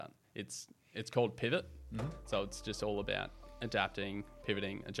it's called Pivot. So it's just all about adapting,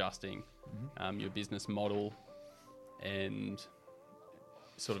 pivoting, adjusting your business model and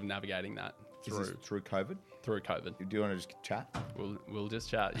sort of navigating that through COVID. Through COVID. Do you want to just chat? We'll just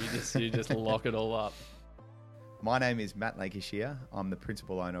chat. You just lock it all up. My name is Matt Lancashire. I'm the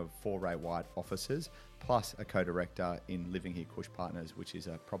principal owner of 4 Ray White Offices, plus a co-director in Living Here Cush Partners, which is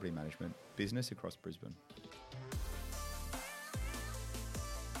a property management business across Brisbane.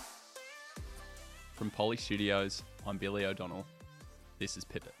 From Poly Studios, I'm Billy O'Donnell. This is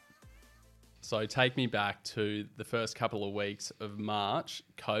Pivot. So take me back to the first couple of weeks of March.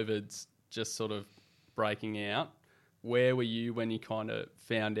 COVID's just sort of breaking out. Where were you when you kind of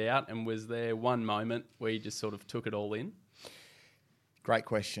found out? And was there one moment where you just sort of took it all in? Great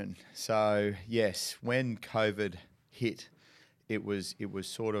question. So yes, when COVID hit, it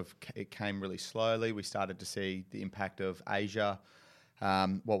came really slowly. We started to see the impact of Asia,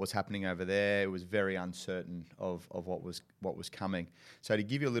 what was happening over there. It was very uncertain of what was coming. So to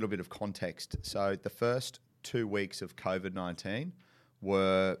give you a little bit of context, so the first 2 weeks of COVID-19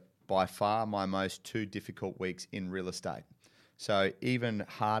 were by far my most 2 difficult weeks in real estate. So even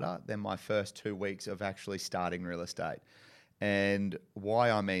harder than my first 2 weeks of actually starting real estate. And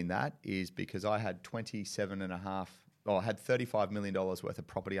why I mean that is because I had $35 million worth of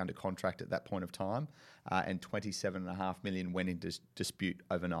property under contract at that point of time, and $27.5 million went into dispute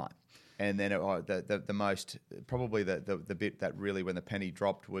overnight. And then the bit that really, when the penny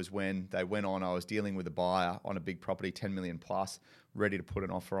dropped, was when they went on. I was dealing with a buyer on a big property, 10 million plus, ready to put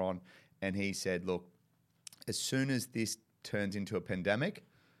an offer on, and he said, "Look, as soon as this turns into a pandemic,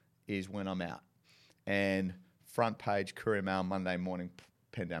 is when I'm out." And front page Courier Mail Monday morning,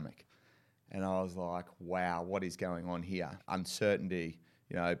 pandemic. And I was like, wow, what is going on here? Uncertainty.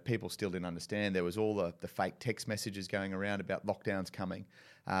 You know, people still didn't understand. There was all the fake text messages going around about lockdowns coming.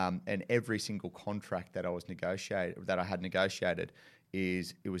 And every single contract that I had negotiated,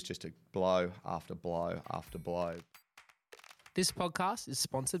 it was just a blow after blow after blow. This podcast is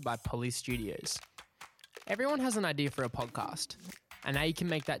sponsored by Poly Studios. Everyone has an idea for a podcast, and now you can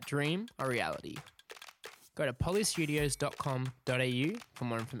make that dream a reality. Go to polystudios.com.au for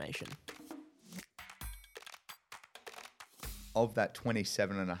more information. Of that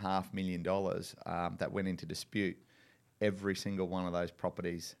 $27.5 million that went into dispute, every single one of those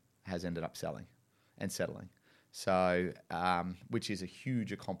properties has ended up selling and settling. So, which is a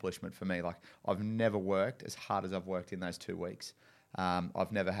huge accomplishment for me. Like, I've never worked as hard as I've worked in those 2 weeks.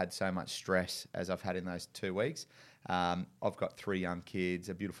 I've never had so much stress as I've had in those 2 weeks. I've got 3 young kids,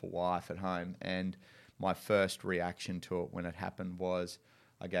 a beautiful wife at home, and my first reaction to it when it happened was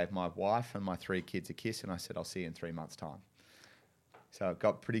I gave my wife and my 3 kids a kiss and I said, "I'll see you in 3 months' time." So it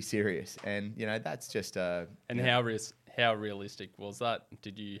got pretty serious, and that's just a. And how realistic was that?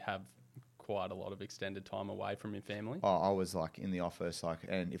 Did you have quite a lot of extended time away from your family? Oh, I was like in the office,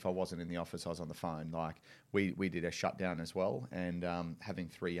 and if I wasn't in the office, I was on the phone. Like we did a shutdown as well, and having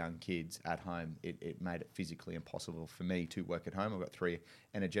 3 young kids at home, it made it physically impossible for me to work at home. I've got 3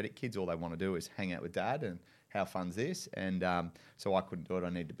 energetic kids. All they want to do is hang out with dad, and how fun's this? And so I couldn't do it. I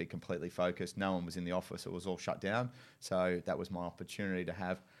needed to be completely focused. No one was in the office. It was all shut down. So that was my opportunity to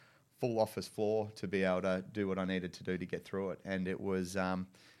have full office floor to be able to do what I needed to do to get through it. And it was,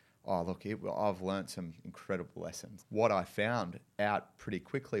 I've learned some incredible lessons. What I found out pretty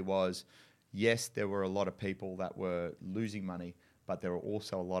quickly was, yes, there were a lot of people that were losing money, but there were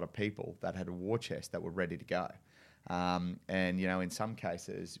also a lot of people that had a war chest that were ready to go. And, in some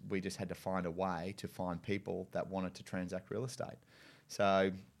cases, we just had to find a way to find people that wanted to transact real estate.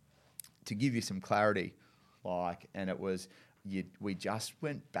 So to give you some clarity, we just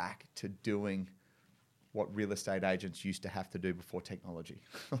went back to doing what real estate agents used to have to do before technology.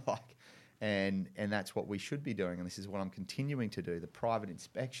 And that's what we should be doing. And this is what I'm continuing to do, the private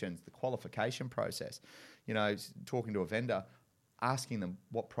inspections, the qualification process. Talking to a vendor, asking them,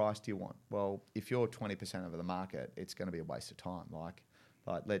 what price do you want? Well, if you're 20% over the market, it's going to be a waste of time.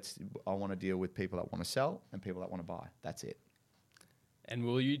 I want to deal with people that want to sell and people that want to buy. That's it. And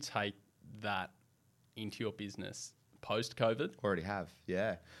will you take that into your business post-COVID? Already have,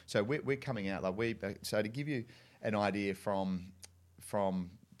 yeah. So we're coming out so to give you an idea from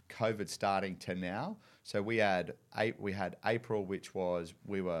COVID starting to now. So we had April, which was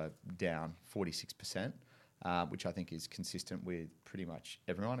we were down 46%. Which I think is consistent with pretty much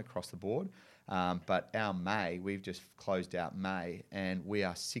everyone across the board. But our May, we've just closed out May, and we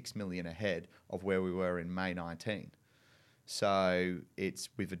are $6 million ahead of where we were in May 19. So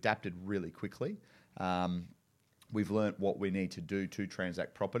we've adapted really quickly. We've learnt what we need to do to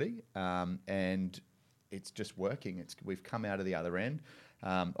transact property, and it's just working. We've come out of the other end.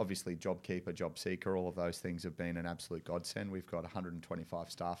 Obviously, JobKeeper, JobSeeker, all of those things have been an absolute godsend. We've got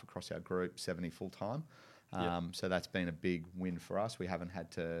 125 staff across our group, 70 full-time. So that's been a big win for us. We haven't had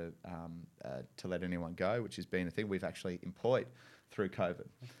to let anyone go, which has been a thing we've actually employed through COVID.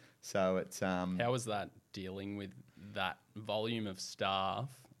 So it's... How was that dealing with that volume of staff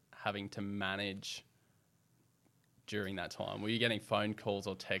having to manage during that time? Were you getting phone calls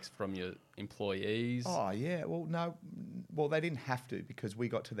or texts from your employees? Oh, yeah. Well, no. Well, they didn't have to because we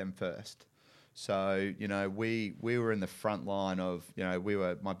got to them first. So, we were in the front line of,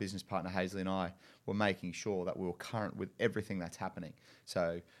 my business partner, Hazley, and I were making sure that we were current with everything that's happening.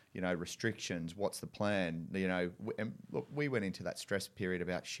 So, restrictions, what's the plan? And look, we went into that stress period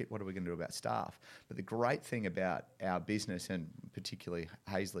about, what are we going to do about staff? But the great thing about our business, and particularly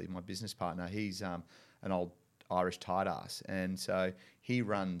Hazley, my business partner, he's an old Irish tight ass. And so he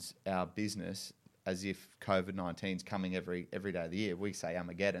runs our business as if COVID-19 is coming every day of the year. We say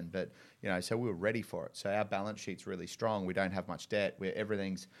Armageddon, but, so we were ready for it. So our balance sheet's really strong. We don't have much debt.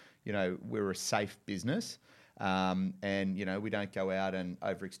 Everything's, we're a safe business. And, we don't go out and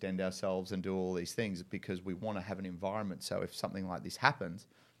overextend ourselves and do all these things because we want to have an environment. So if something like this happens,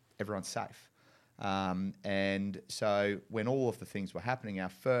 everyone's safe. And so when all of the things were happening, our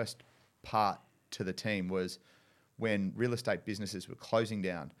first part to the team was when real estate businesses were closing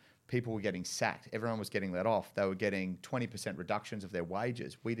down, people were getting sacked, everyone was getting let off, they were getting 20% reductions of their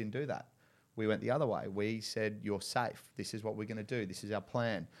wages. We didn't do that. We went the other way. We said, you're safe. This is what we're going to do. This is our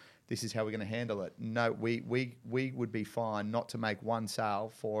plan. This is how we're going to handle it. No, we would be fine not to make one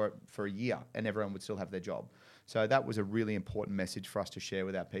sale for a year and everyone would still have their job. So that was a really important message for us to share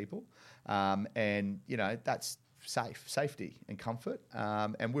with our people. And, that's safety and comfort.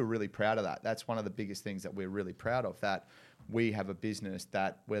 And we're really proud of that. That's one of the biggest things that we're really proud of, that we have a business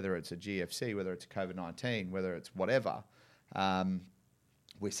that, whether it's a GFC, whether it's COVID-19, whether it's whatever,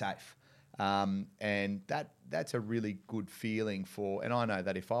 we're safe. And that's a really good feeling for, and I know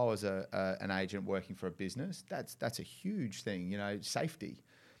that if I was an agent working for a business, that's a huge thing, safety.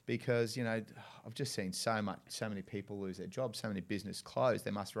 Because, I've just seen so many people lose their jobs, so many business close.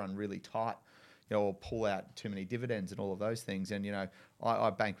 They must run really tight, or pull out too many dividends and all of those things. And, I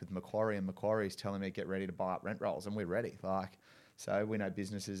bank with Macquarie, and Macquarie's telling me get ready to buy up rent rolls, and we're ready. So we know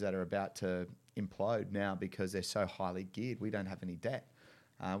businesses that are about to implode now because they're so highly geared. We don't have any debt.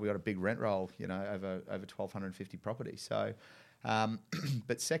 We got a big rent roll, over 1,250 properties. So,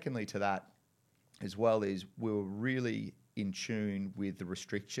 but secondly to that as well is we were really in tune with the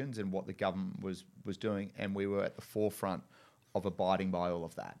restrictions and what the government was doing, and we were at the forefront of abiding by all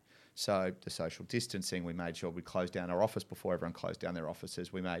of that. So the social distancing, we made sure we closed down our office before everyone closed down their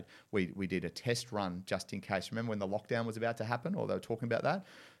offices. We did a test run just in case. Remember when the lockdown was about to happen, or they were talking about that?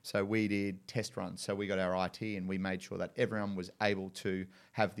 So we did test runs. So we got our IT and we made sure that everyone was able to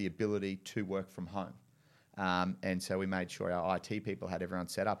have the ability to work from home. And so we made sure our IT people had everyone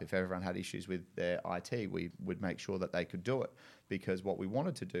set up. If everyone had issues with their IT, we would make sure that they could do it, because what we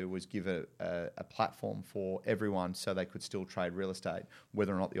wanted to do was give a platform for everyone so they could still trade real estate,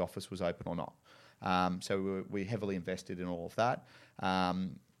 whether or not the office was open or not. So we heavily invested in all of that.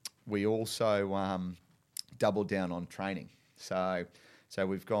 We also doubled down on training. So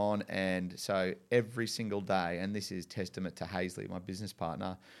we've gone, and so every single day, and this is testament to Hazley, my business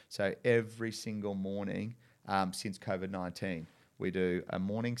partner, so every single morning since COVID-19, we do a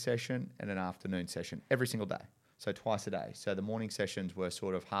morning session and an afternoon session every single day, so twice a day. So the morning sessions were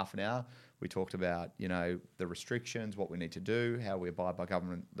sort of half an hour. We talked about, the restrictions, what we need to do, how we abide by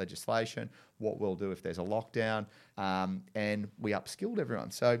government legislation, what we'll do if there's a lockdown, and we upskilled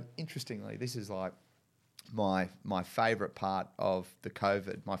everyone. So interestingly, this is like my favourite part of the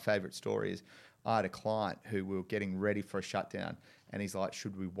COVID, my favourite story is I had a client who we were getting ready for a shutdown, and he's like,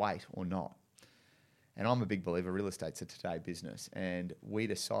 should we wait or not? And I'm a big believer real estate's a today business, and we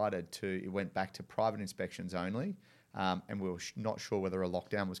decided it went back to private inspections only, and we were not sure whether a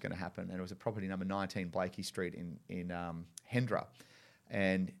lockdown was going to happen. And it was a property number 19 Blakey Street in Hendra.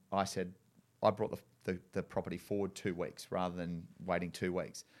 And I said, I brought the property forward 2 weeks rather than waiting 2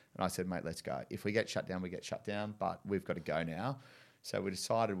 weeks. And I said, mate, let's go. If we get shut down, we get shut down, but we've got to go now. So we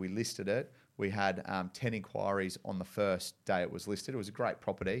decided, we listed it. We had 10 inquiries on the first day it was listed. It was a great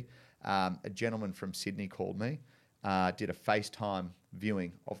property. A gentleman from Sydney called me, did a FaceTime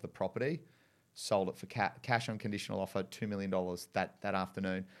viewing of the property, sold it for cash on conditional offer, $2 million that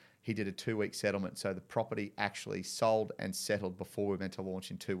afternoon. He did a 2-week settlement. So the property actually sold and settled before we were meant to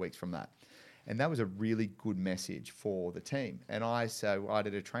launch in 2 weeks from that. And that was a really good message for the team. And I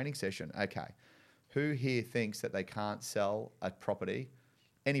did a training session. Okay, who here thinks that they can't sell a property,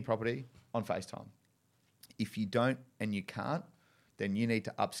 any property, on FaceTime? If you don't and you can't, then you need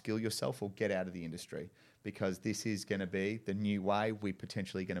to upskill yourself or get out of the industry, because this is going to be the new way we're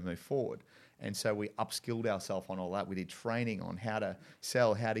potentially going to move forward. And so we upskilled ourselves on all that. We did training on how to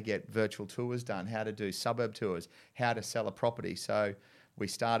sell, how to get virtual tours done, how to do suburb tours, how to sell a property. So we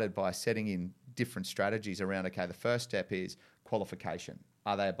started by setting in different strategies around, okay, the first step is qualification.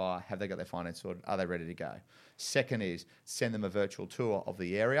 Are they a buyer? Have they got their finance sorted? Are they ready to go? Second is send them a virtual tour of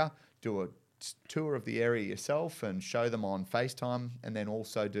the area, do a tour of the area yourself and show them on FaceTime, and then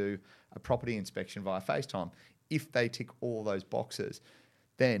also do a property inspection via FaceTime. If they tick all those boxes,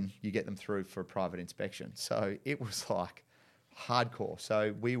 then you get them through for a private inspection. So it was like hardcore.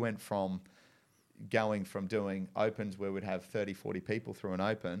 So we went from going from doing opens where we'd have 30, 40 people through an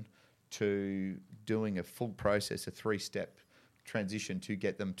open to doing a full process, a 3-step transition to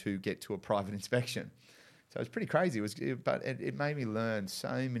get them to get to a private inspection. So it's pretty crazy. But it made me learn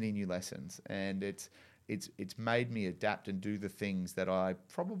so many new lessons, and it's made me adapt and do the things that I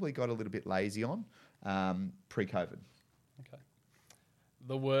probably got a little bit lazy on pre-COVID. Okay.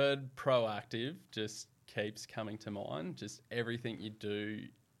 The word proactive just keeps coming to mind. Just everything you do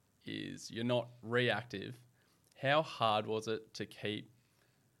is you're not reactive. How hard was it to keep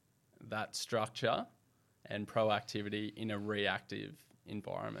that structure and proactivity in a reactive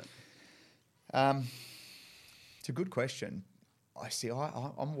environment? It's a good question.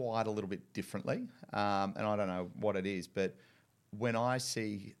 I'm wired a little bit differently, and I don't know what it is, but when I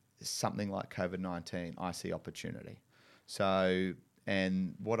see something like COVID-19, I see opportunity. So,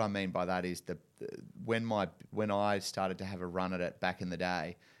 and what I mean by that is when I started to have a run at it back in the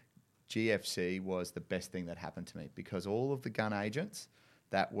day, GFC was the best thing that happened to me, because all of the gun agents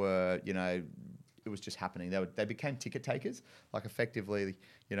that were, it was just happening. They became ticket takers. Like effectively,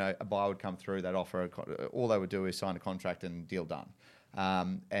 a buyer would come through, they'd offer all they would do is sign a contract and deal done.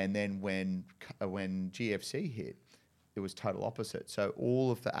 And then when GFC hit, it was total opposite. So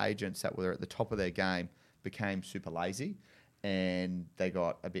all of the agents that were at the top of their game became super lazy, and they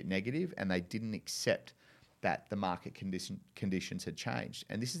got a bit negative, and they didn't accept that the market conditions had changed.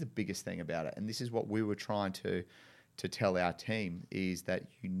 And this is the biggest thing about it. And this is what we were trying to tell our team, is that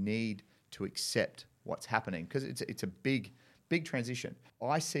you need to accept what's happening, because it's a big transition.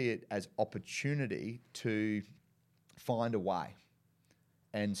 I see it as opportunity to find a way.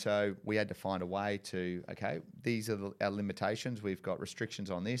 And so we had to find a way to, okay, these are our limitations. We've got restrictions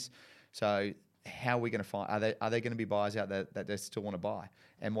on this. So how are we going to find, are they going to be buyers out there that they still want to buy?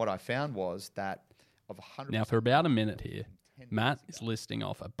 And what I found was that of 100%. Now, for about a minute here, Matt is listing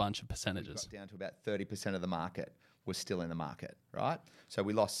off a bunch of percentages. Got down to about 30% of the market was still in the market, right? So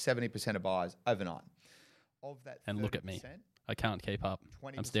we lost 70% of buyers overnight. Of that, and look at me. I can't keep up.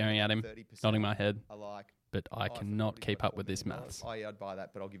 I'm staring at him, nodding my head, but I cannot keep up with this maths. Oh, yeah, I'd buy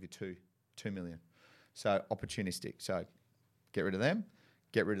that, but I'll give you $2 million. So opportunistic. So get rid of them,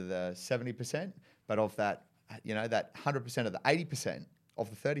 get rid of the 70%, but of that, that 100% of the 80% of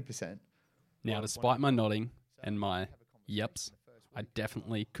the 30%. Now, despite my nodding and my yeps, I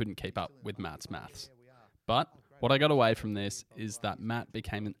definitely couldn't keep up with Matt's maths. But what I got away from this is that Matt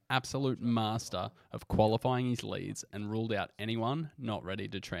became an absolute master of qualifying his leads and ruled out anyone not ready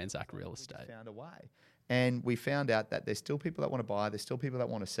to transact real estate. Found a way. And we found out that there's still people that want to buy, there's still people that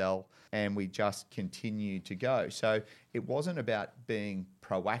want to sell, and we just continue to go. So it wasn't about being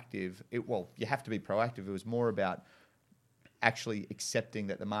proactive. You have to be proactive. It was more about actually accepting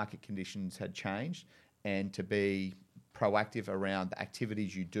that the market conditions had changed, and to be proactive around the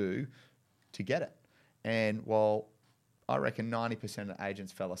activities you do to get it. And while I reckon 90% of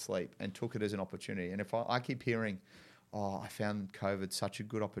agents fell asleep and took it as an opportunity. And if I keep hearing, I found COVID such a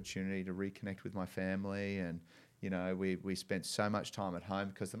good opportunity to reconnect with my family, and we spent so much time at home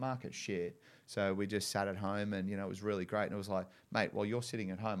because the market's shit. So we just sat at home, and it was really great. And it was like, mate, while you're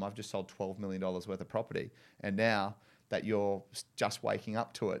sitting at home, I've just sold $12 million worth of property, and now that you're just waking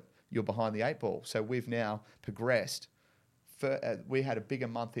up to it, you're behind the 8 ball. So we've now progressed. We had a bigger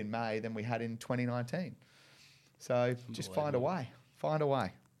month in May than we had in 2019. So just find a way. Find a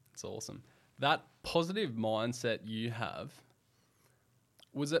way. It's awesome. That positive mindset you have,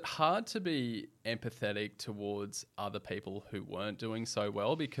 was it hard to be empathetic towards other people who weren't doing so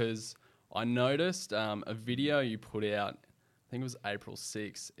well? Because I noticed a video you put out, I think it was April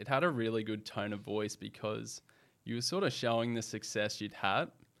 6th. It had a really good tone of voice because you were sort of showing the success you'd had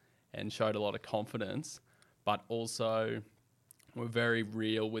and showed a lot of confidence, but also were very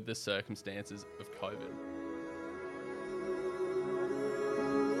real with the circumstances of COVID.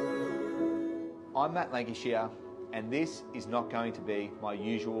 I'm Matt Lancashire, and this is not going to be my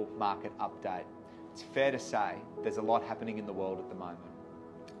usual market update. It's fair to say there's a lot happening in the world at the moment.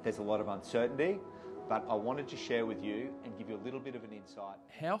 There's a lot of uncertainty, but I wanted to share with you and give you a little bit of an insight.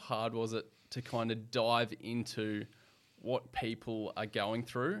 How hard was it to kind of dive into what people are going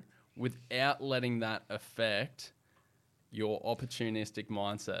through without letting that affect your opportunistic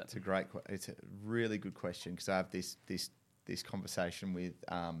mindset? It's a really good question, because I have this conversation with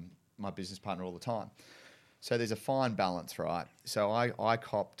my business partner all the time. So there's a fine balance, right? So I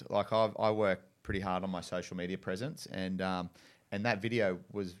copped, like I work pretty hard on my social media presence, and that video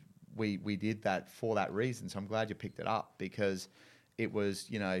was, we did that for that reason. So I'm glad you picked it up, because it was,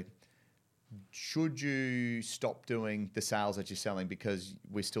 should you stop doing the sales that you're selling because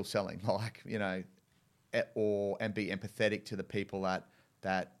we're still selling, and be empathetic to the people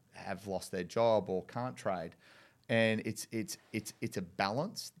that have lost their job or can't trade. And it's a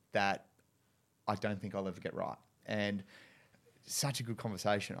balance that I don't think I'll ever get right. And such a good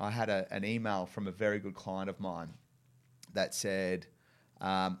conversation. I had an email from a very good client of mine that said,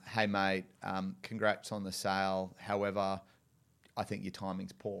 hey mate, congrats on the sale. However, I think your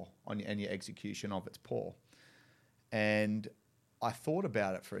timing's poor and your execution of it's poor. And I thought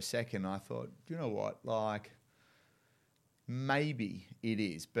about it for a second. I thought, you know what, maybe it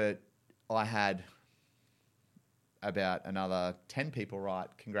is, but I had about another 10 people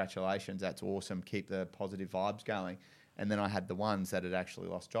write, congratulations, that's awesome, keep the positive vibes going. And then I had the ones that had actually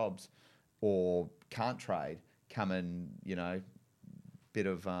lost jobs or can't trade come and, bit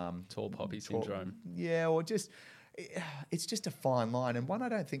of... tall poppy syndrome. Yeah, or just... It's just a fine line, and one I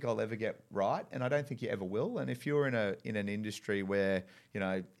don't think I'll ever get right, and I don't think you ever will. And if you're in an industry where,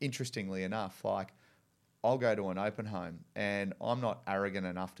 interestingly enough, I'll go to an open home, and I'm not arrogant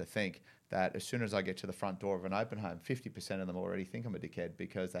enough to think that as soon as I get to the front door of an open home, 50% of them already think I'm a dickhead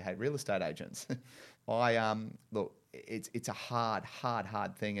because they hate real estate agents. Look, it's a hard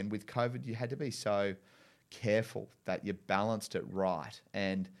thing, and with COVID, you had to be so careful that you balanced it right.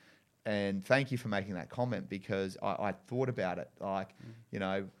 And thank you for making that comment, because I thought about it.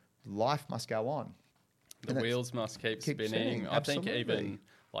 Life must go on. The wheels must keep spinning. I think even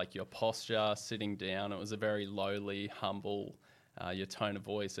your posture, sitting down, it was a very lowly, humble, your tone of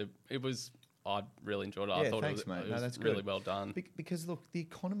voice. I really enjoyed it. Yeah, I thought thanks, it mate. was That's really good. well done. Because look, the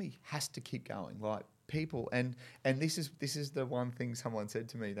economy has to keep going. People, and this is the one thing someone said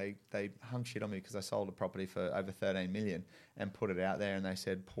to me. They hung shit on me because I sold a property for over 13 million and put it out there, and they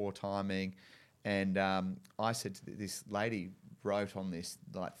said poor timing. And I said to this lady, wrote on this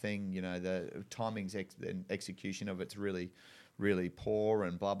thing, the timing's and execution of it's really, really poor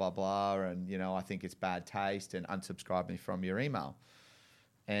and blah blah blah, and I think it's bad taste, and unsubscribe me from your email.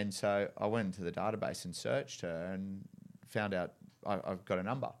 And so I went into the database and searched her and found out I've got a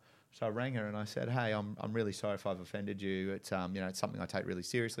number. So I rang her and I said, hey, I'm really sorry if I've offended you. It's it's something I take really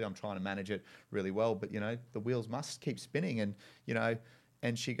seriously. I'm trying to manage it really well, but the wheels must keep spinning. And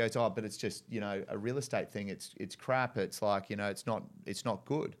and she goes, oh, but it's just a real estate thing. It's crap. It's it's not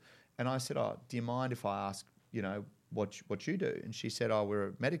good. And I said, oh, do you mind if I ask what you do? And she said, oh, we're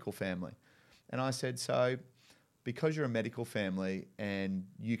a medical family. And I said, so because you're a medical family and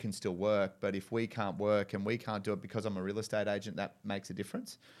you can still work, but if we can't work and we can't do it because I'm a real estate agent, that makes a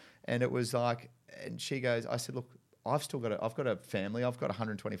difference. And it was and she goes, I said, look, I've got a family, I've got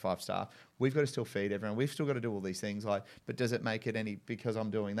 125 staff, we've got to still feed everyone, we've still got to do all these things, but does it make it because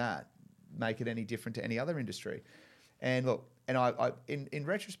I'm doing that, make it any different to any other industry? And look, and I in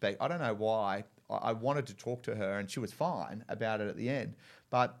retrospect, I don't know why I wanted to talk to her, and she was fine about it at the end,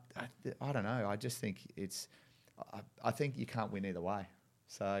 but I don't know, I just think I think you can't win either way.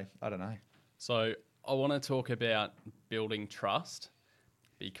 So I don't know. So I want to talk about building trust,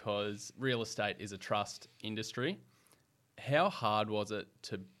 because real estate is a trust industry. How hard was it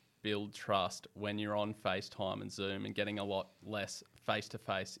to build trust when you're on FaceTime and Zoom and getting a lot less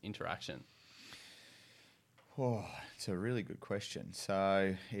face-to-face interaction? Oh, it's a really good question.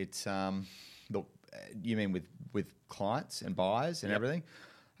 So it's look, you mean with clients and buyers and Yep. everything?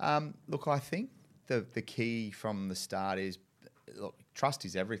 Look, I think the key from the start is, look, trust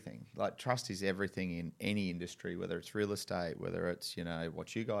is everything. Trust is everything in any industry, whether it's real estate, whether it's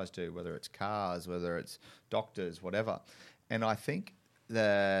what you guys do, whether it's cars, whether it's doctors, whatever. And I think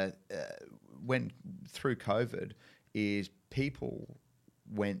when through COVID is people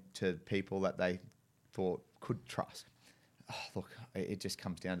went to people that they thought could trust. Oh, look, it just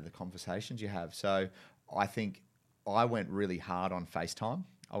comes down to the conversations you have. So I think I went really hard on FaceTime.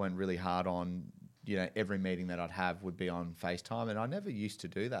 I went really hard on every meeting that I'd have would be on FaceTime, and I never used to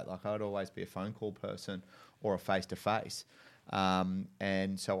do that. I'd always be a phone call person or a face-to-face.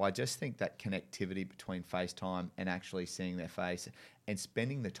 And so I just think that connectivity between FaceTime and actually seeing their face and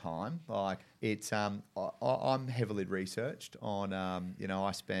spending the time, it's, I'm heavily researched on,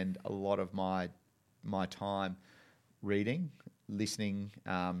 I spend a lot of my my time reading, listening,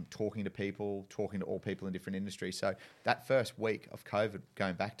 talking to people, talking to all people in different industries. So that first week of COVID,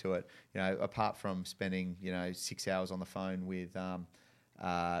 going back to it, apart from spending 6 hours on the phone with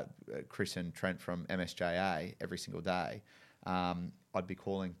Chris and Trent from MSJA every single day, I'd be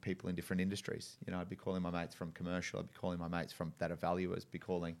calling people in different industries. I'd be calling my mates from commercial. I'd be calling my mates from that are valuers. Be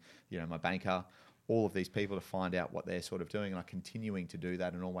calling, my banker. All of these people to find out what they're sort of doing, and I'm continuing to do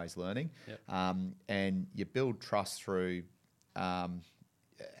that and always learning. Yep. And you build trust through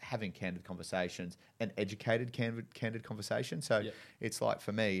having candid conversations and educated candid conversations. So it's like,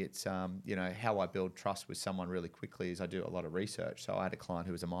 for me, it's how I build trust with someone really quickly is I do a lot of research. So I had a client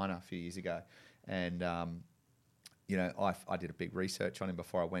who was a miner a few years ago, and I did a big research on him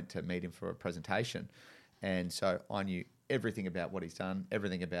before I went to meet him for a presentation. And so I knew everything about what he's done,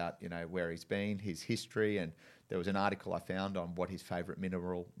 everything about, where he's been, his history. And there was an article I found on what his favourite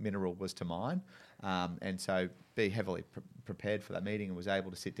mineral was to mine. And so be heavily prepared for that meeting and was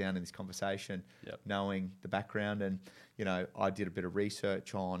able to sit down in this conversation, knowing the background. And, I did a bit of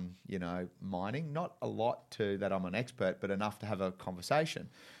research on, mining, not a lot to that I'm an expert, but enough to have a conversation.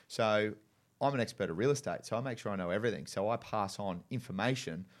 So I'm an expert at real estate, so I make sure I know everything. So I pass on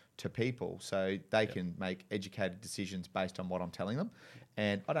information to people so they can make educated decisions based on what I'm telling them.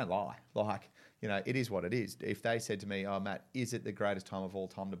 And I don't lie. It is what it is. If they said to me, "Oh, Matt, is it the greatest time of all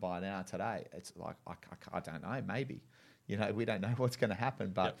time to buy now today?" It's like, I don't know, maybe. We don't know what's going to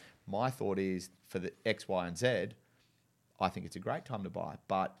happen. But my thought is, for the X, Y, and Z, I think it's a great time to buy.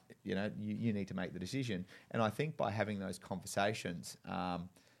 But, you need to make the decision. And I think by having those conversations,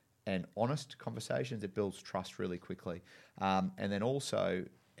 and honest conversations, it builds trust really quickly. And then also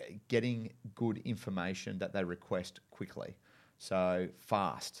getting good information that they request quickly. So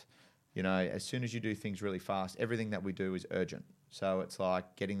fast. As soon as you do things really fast, everything that we do is urgent. So it's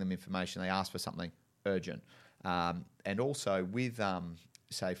like getting them information. They ask for something urgent. And also with,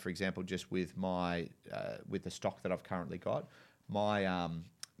 say, for example, just with with the stock that I've currently got,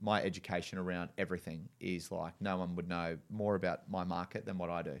 my education around everything is like no one would know more about my market than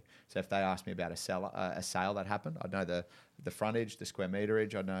what I do. So if they ask me about a sale that happened, I know the frontage, the square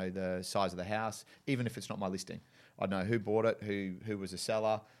meterage, I know the size of the house, even if it's not my listing. I know who bought it, who was a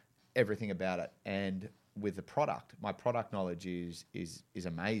seller, everything about it. And with the product, my product knowledge is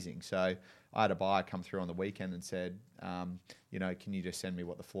amazing. So I had a buyer come through on the weekend and said, can you just send me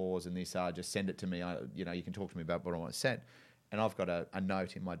what the floors and this are? Just send it to me. You can talk to me about what I want to send. And I've got a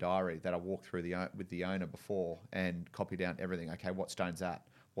note in my diary that I walked through with the owner before and copied down everything. Okay, what stone's that?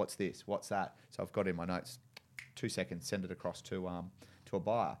 What's this? What's that? So I've got in my notes, 2 seconds, send it across to a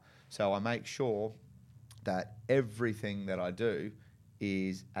buyer. So I make sure that everything that I do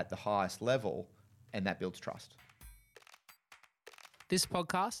is at the highest level, and that builds trust. This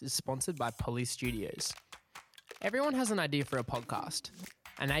podcast is sponsored by Police Studios. Everyone has an idea for a podcast,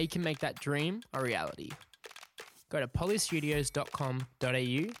 and now you can make that dream a reality. Go to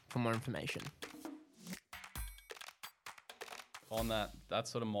polystudios.com.au for more information. On that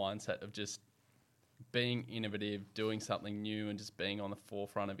sort of mindset of just being innovative, doing something new, and just being on the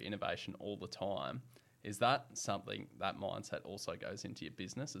forefront of innovation all the time, is that something, that mindset also goes into your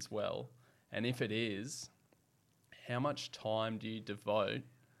business as well? And if it is, how much time do you devote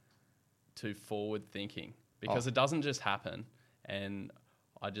to forward thinking? Because it doesn't just happen. And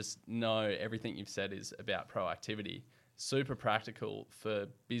I just know everything you've said is about proactivity. Super practical for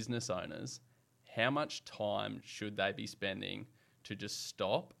business owners. How much time should they be spending to just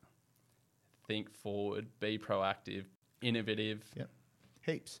stop, think forward, be proactive, innovative? Yep.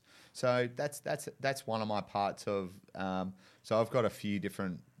 Heaps. So that's one of my parts of. So I've got a few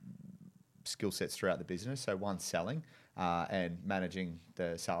different skill sets throughout the business. So one, selling and managing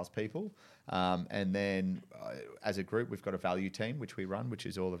the salespeople. And then as a group, we've got a value team, which we run, which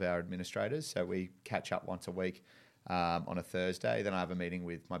is all of our administrators. So we catch up once a week on a Thursday. Then I have a meeting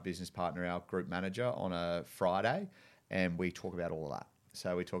with my business partner, our group manager, on a Friday, and we talk about all of that.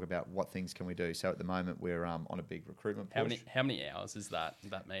 So we talk about what things can we do. So at the moment, we're on a big recruitment push. How many hours is that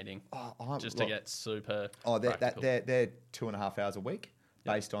meeting? To get super practical. They're 2.5 hours a week.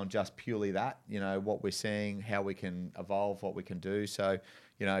 Based on just purely that, what we're seeing, how we can evolve, what we can do. So,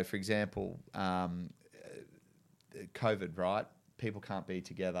 for example, COVID, right? People can't be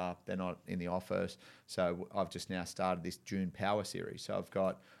together. They're not in the office. So I've just now started this June Power series. So I've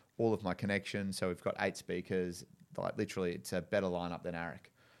got all of my connections. So we've got 8 speakers. Like literally, it's a better lineup than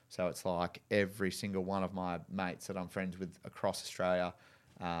ARIC. So it's like every single one of my mates that I'm friends with across Australia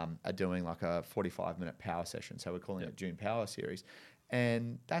are doing like a 45-minute power session. So we're calling it June Power series.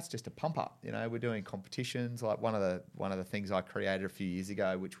 And that's just a pump up. We're doing competitions. Like one of the things I created a few years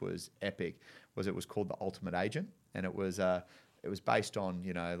ago, which was epic, was it was called The Ultimate Agent, and it was based on,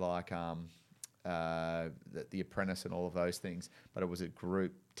 you know, like the Apprentice and all of those things, but it was a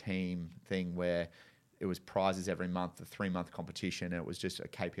group team thing where it was prizes every month, a 3-month competition, and it was just a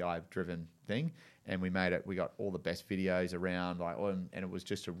KPI driven thing. And we made it. We got all the best videos around, and it was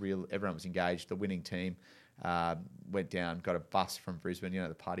just everyone was engaged. The winning team went down, got a bus from Brisbane, you know,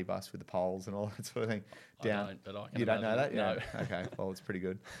 the party bus with the poles and all that sort of thing. Down. I don't, but I can You don't know imagine. that? No. Yeah. Okay. Well, it's pretty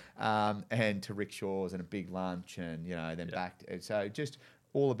good. And to rickshaws and a big lunch, and you know, then back. So just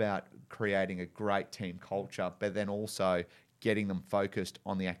all about creating a great team culture, but then also getting them focused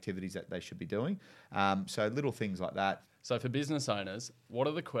on the activities that they should be doing. So little things like that. So for business owners, what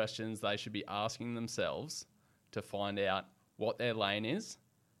are the questions they should be asking themselves to find out what their lane is,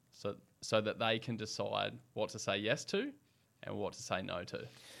 so that they can decide what to say yes to and what to say no to?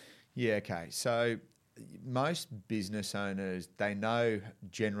 Yeah, okay. So most business owners, they know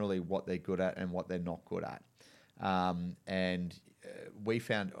generally what they're good at and what they're not good at. We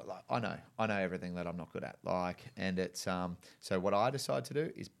found, like, I know everything that I'm not good at. And it's so what I decide to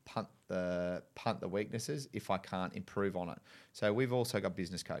do is punt the weaknesses if I can't improve on it. So we've also got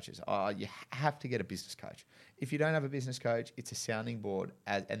business coaches. You have to get a business coach. If you don't have a business coach, it's a sounding board,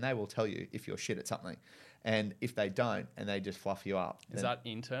 and they will tell you if you're shit at something. And if they don't, and they just fluff you up. Is that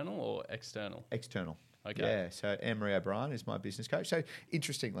internal or external? External? Okay. Yeah, so Anne-Marie O'Brien is my business coach. So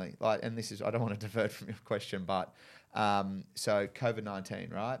interestingly, and this is, I don't want to divert from your question, but so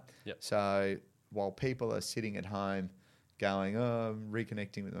COVID-19, right? Yep. So while people are sitting at home going, oh, I'm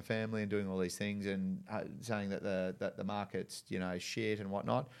reconnecting with my family and doing all these things and saying that the market's, you know, shit and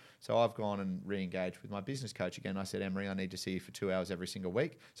whatnot. So I've gone and re-engaged with my business coach again. I said, Anne-Marie, I need to see you for 2 hours every single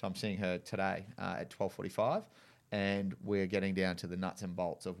week. So I'm seeing her today at 12:45. And we're getting down to the nuts and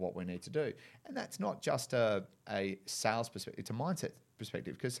bolts of what we need to do. And that's not just a sales perspective, it's a mindset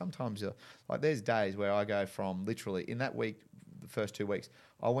perspective. Because sometimes, there's days where I go from literally, in that week, the first 2 weeks,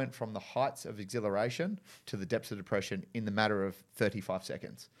 I went from the heights of exhilaration to the depths of depression in the matter of 35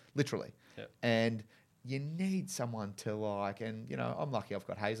 seconds, literally. Yep. And you need someone to and, you know, I'm lucky I've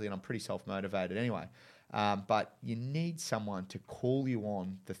got Hazley and I'm pretty self-motivated anyway. But you need someone to call you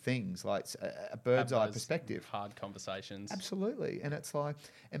on the things, like a bird's eye perspective. Hard conversations. Absolutely. And it's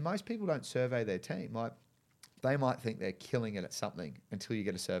and most people don't survey their team. They might think they're killing it at something until you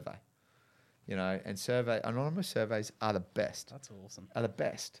get a survey. You know, and anonymous surveys are the best. That's awesome. Are the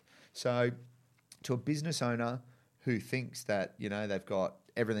best. So to a business owner who thinks that, you know, they've got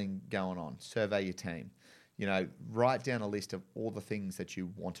everything going on, survey your team. You know, write down a list of all the things that you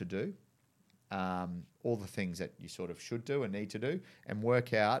want to do. All the things that you sort of should do and need to do, and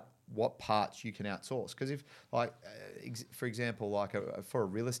work out what parts you can outsource. Because if, for example, for a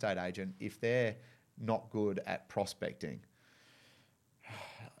real estate agent, if they're not good at prospecting,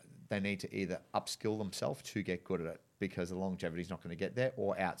 they need to either upskill themselves to get good at it, because the longevity is not going to get there,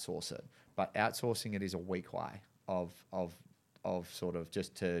 or outsource it. But outsourcing it is a weak way of sort of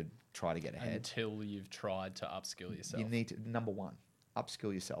just to try to get ahead. Until you've tried to upskill yourself. You need to, number one,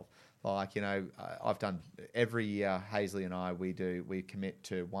 upskill yourself. I've done every year, Hazley and I, we commit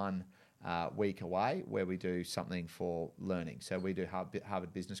to 1 week away where we do something for learning. So we do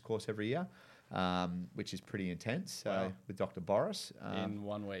Harvard Business Course every year, which is pretty intense. Wow. With Dr. Boris. In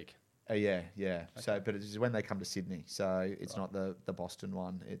 1 week. Yeah. Okay. Okay. But it's when they come to Sydney. So it's not the Boston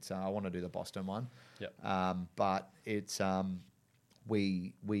one. It's I want to do the Boston one. Yep. But it's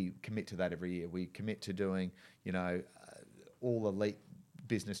we commit to that every year. We commit to doing, you know, all elite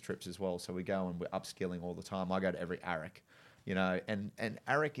business trips as well. So we go and we're upskilling all the time. I go to every ARIC, you know, and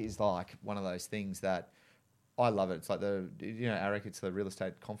ARIC is like one of those things that I love it. It's like ARIC, it's the real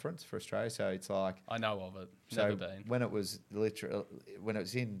estate conference for Australia. So it's like, I know of it. so Never been. when it was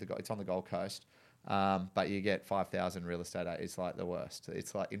it's on the Gold Coast, but you get 5,000 real estate. It's like the worst.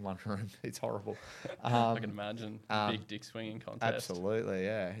 It's like in one room. It's horrible. I can imagine. Big dick swinging contest. Absolutely,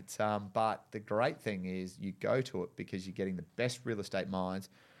 yeah. It's but the great thing is you go to it because you're getting the best real estate minds.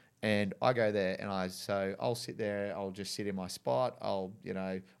 And I go there and I'll sit there, I'll just sit in my spot. I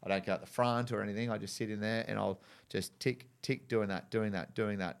don't go at the front or anything. I just sit in there and I'll just tick, doing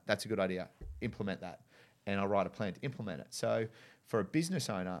that. That's a good idea. Implement that. And I'll write a plan to implement it. So for a business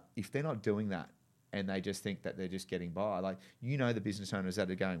owner, if they're not doing that and they just think that they're just getting by, the business owners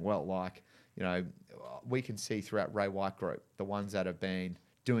that are going well, we can see throughout Ray White Group, the ones that have been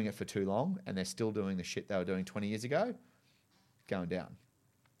doing it for too long and they're still doing the shit they were doing 20 years ago, going down.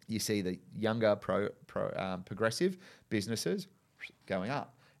 You see the younger progressive businesses going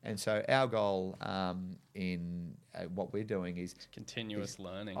up. And so our goal in what we're doing is Continuous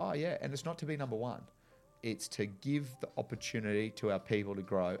learning. Oh, yeah. And it's not to be number one. It's to give the opportunity to our people to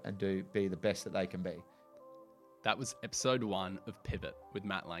grow and be the best that they can be. That was episode 1 of Pivot with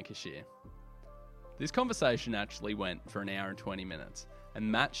Matt Lancashire. This conversation actually went for an hour and 20 minutes,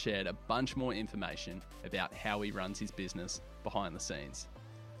 and Matt shared a bunch more information about how he runs his business behind the scenes.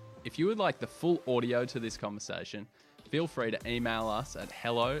 If you would like the full audio to this conversation, feel free to email us at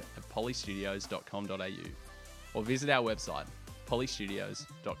hello@polystudios.com.au or visit our website,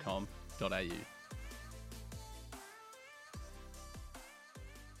 polystudios.com.au.